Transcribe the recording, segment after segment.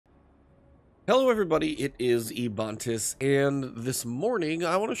Hello everybody, it is Ebontis, and this morning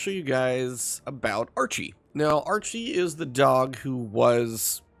I want to show you guys about Archie. Now, Archie is the dog who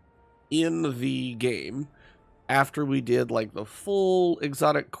was in the game after we did like the full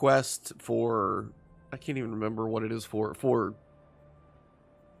exotic quest for, I can't even remember what it is for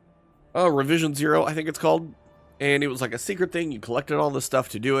Revision 0, I think it's called. And it was like a secret thing, you collected all this stuff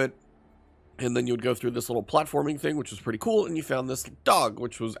to do it. And then you would go through this little platforming thing, which was pretty cool, and you found this dog,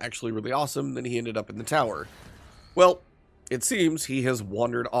 which was actually really awesome. Then he ended up in the tower. Well, it seems he has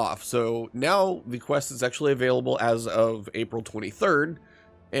wandered off. So now the quest is actually available as of April 23rd,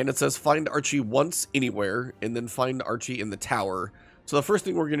 and it says find Archie once anywhere, and then find Archie in the tower. So the first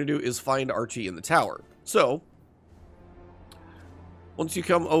thing we're going to do is find Archie in the tower. So once you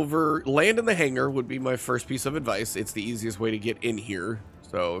come over, land in the hangar would be my first piece of advice. It's the easiest way to get in here.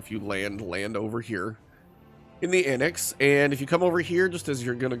 So if you land over here in the annex, and if you come over here just as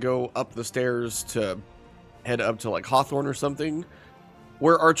you're going to go up the stairs to head up to like Hawthorne or something,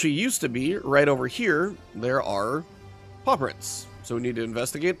 where Archie used to be, right over here, there are paw prints. So we need to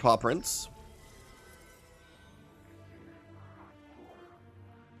investigate paw prints.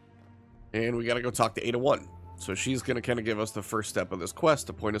 And we got to go talk to Ada1. So she's going to kind of give us the first step of this quest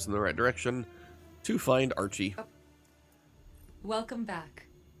to point us in the right direction to find Archie. Welcome back.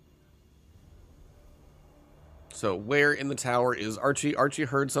 So where in the tower is Archie? Archie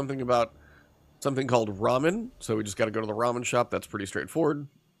heard something about something called ramen. So we just got to go to the ramen shop. That's pretty straightforward.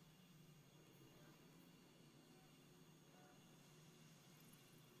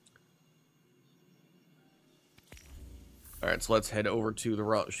 Alright, so let's head over to the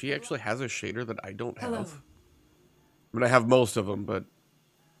ramen. She actually has a shader that I don't have. Hello. I mean, I have most of them, but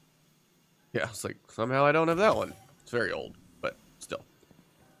yeah, it's like somehow I don't have that one. It's very old, but still.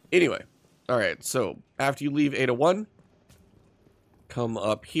 Anyway, all right, so after you leave Ada1, come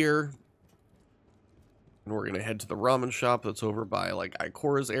up here, and we're going to head to the ramen shop that's over by, like,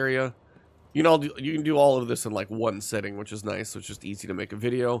 Ikora's area. You can do all of this in, like, one setting, which is nice, so it's just easy to make a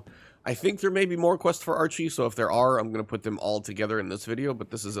video. I think there may be more quests for Archie, so if there are, I'm going to put them all together in this video, but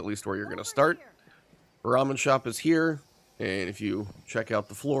this is at least where you're going to start. Ramen shop is here, and if you check out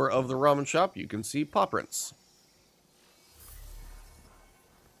the floor of the ramen shop, you can see paw prints.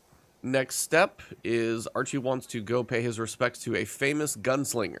 Next step is Archie wants to go pay his respects to a famous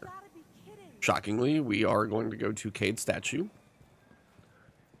gunslinger. Shockingly, we are going to go to Cade's statue.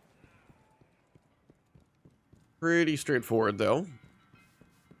 Pretty straightforward, though.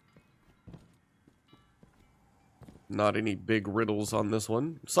 Not any big riddles on this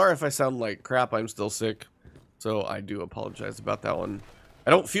one. Sorry if I sound like crap, I'm still sick. So I do apologize about that one. I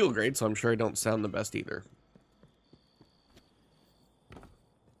don't feel great, so I'm sure I don't sound the best either.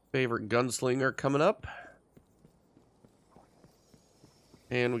 Favorite gunslinger coming up.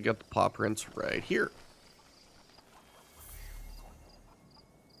 And we got the paw prints right here.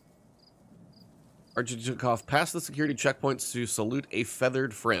 Archie took off past the security checkpoints to salute a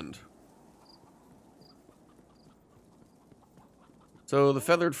feathered friend. So the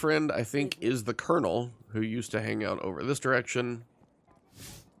feathered friend, I think, is the colonel who used to hang out over this direction.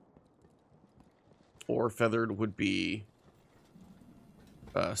 Or feathered would be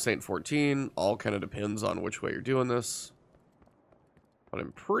Saint 14. All kind of depends on which way you're doing this. But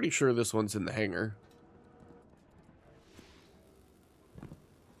I'm pretty sure this one's in the hangar.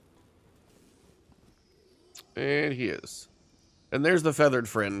 And he is. And there's the feathered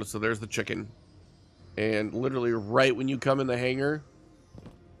friend, so there's the chicken. And literally right when you come in the hangar,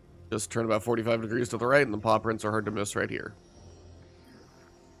 just turn about 45 degrees to the right, and the paw prints are hard to miss right here.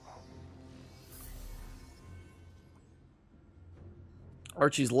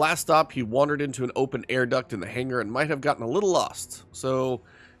 Archie's last stop, he wandered into an open air duct in the hangar and might have gotten a little lost. So,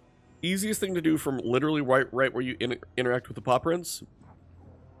 easiest thing to do from literally right where you interact with the paw prints,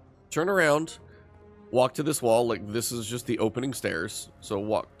 turn around, walk to this wall, like this is just the opening stairs. So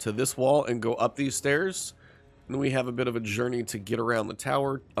walk to this wall and go up these stairs. And we have a bit of a journey to get around the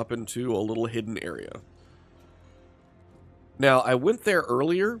tower up into a little hidden area. Now, I went there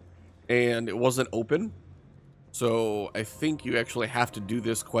earlier and it wasn't open. So I think you actually have to do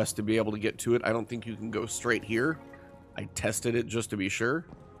this quest to be able to get to it. I don't think you can go straight here. I tested it just to be sure.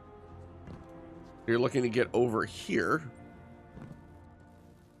 You're looking to get over here.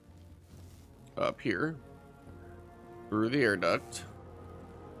 Up here. Through the air duct.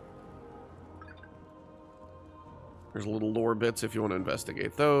 There's little lore bits if you want to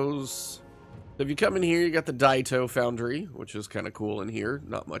investigate those. If you come in here, you got the Daito Foundry, which is kind of cool in here.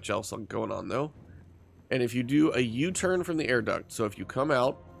 Not much else going on, though. And if you do a U-turn from the air duct, so if you come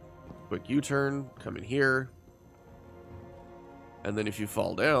out, quick U-turn, come in here, and then if you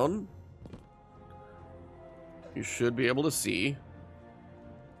fall down, you should be able to see.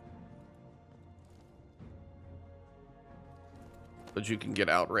 But you can get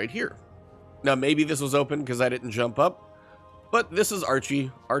out right here. Now, maybe this was open because I didn't jump up. But this is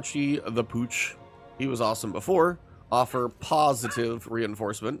Archie. Archie the Pooch. He was awesome before. Offer positive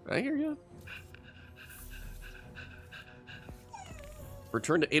reinforcement. I hear you.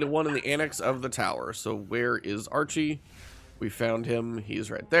 Return to 801 in the annex of the tower. So where is Archie? We found him.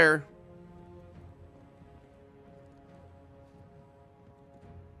 He's right there.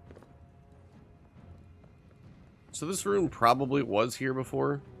 So this room probably was here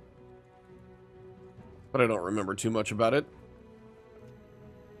before, but I don't remember too much about it.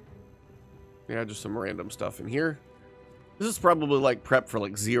 Yeah, just some random stuff in here. This is probably like prep for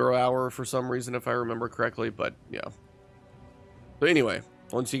like 0 hour for some reason, if I remember correctly, but yeah. So anyway,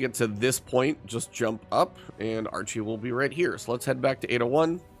 once you get to this point, just jump up and Archie will be right here. So let's head back to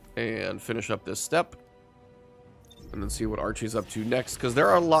 801 and finish up this step. And then see what Archie's up to next, because there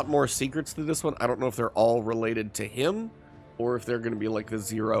are a lot more secrets to this one. I don't know if they're all related to him, or if they're going to be like the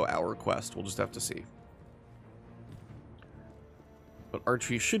 0 hour quest. We'll just have to see. But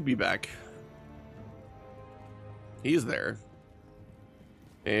Archie should be back. He's there.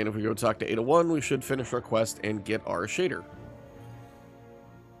 And if we go talk to 801, we should finish our quest and get our shader.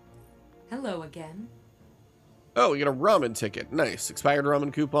 Hello again. Oh, we get a ramen ticket. Nice. Expired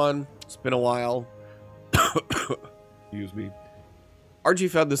ramen coupon. It's been a while. Excuse me. Archie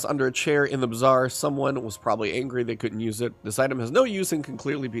found this under a chair in the bazaar. Someone was probably angry they couldn't use it. This item has no use and can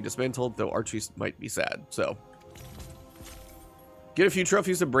clearly be dismantled, though Archie might be sad. So, get a few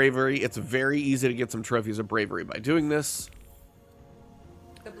trophies of bravery. It's very easy to get some trophies of bravery by doing this.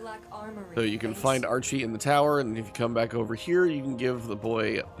 The Black Armory. So you can find Archie in the tower, and if you come back over here, you can give the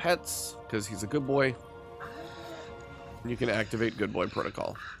boy pets, because he's a good boy. And you can activate Good Boy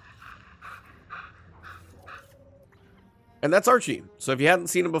Protocol. And that's Archie. So if you hadn't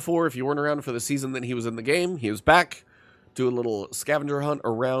seen him before, if you weren't around for the season that he was in the game, he was back. Do a little scavenger hunt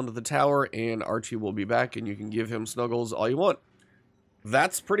around the tower, and Archie will be back, and you can give him snuggles all you want.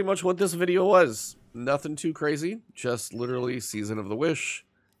 That's pretty much what this video was. Nothing too crazy. Just literally Season of the Wish.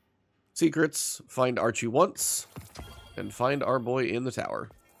 Secrets. Find Archie once. And find our boy in the tower.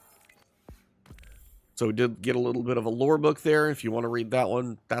 So we did get a little bit of a lore book there. If you want to read that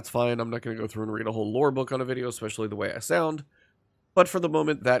one, that's fine. I'm not going to go through and read a whole lore book on a video, especially the way I sound. But for the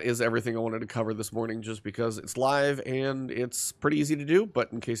moment, that is everything I wanted to cover this morning, just because it's live and it's pretty easy to do.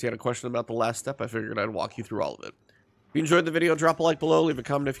 But in case you had a question about the last step, I figured I'd walk you through all of it. If you enjoyed the video, drop a like below. Leave a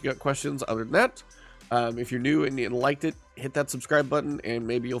comment if you got questions. Other than that, if you're new and you liked it, hit that subscribe button. And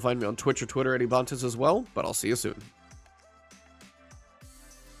maybe you'll find me on Twitch or Twitter at Ebontis as well. But I'll see you soon.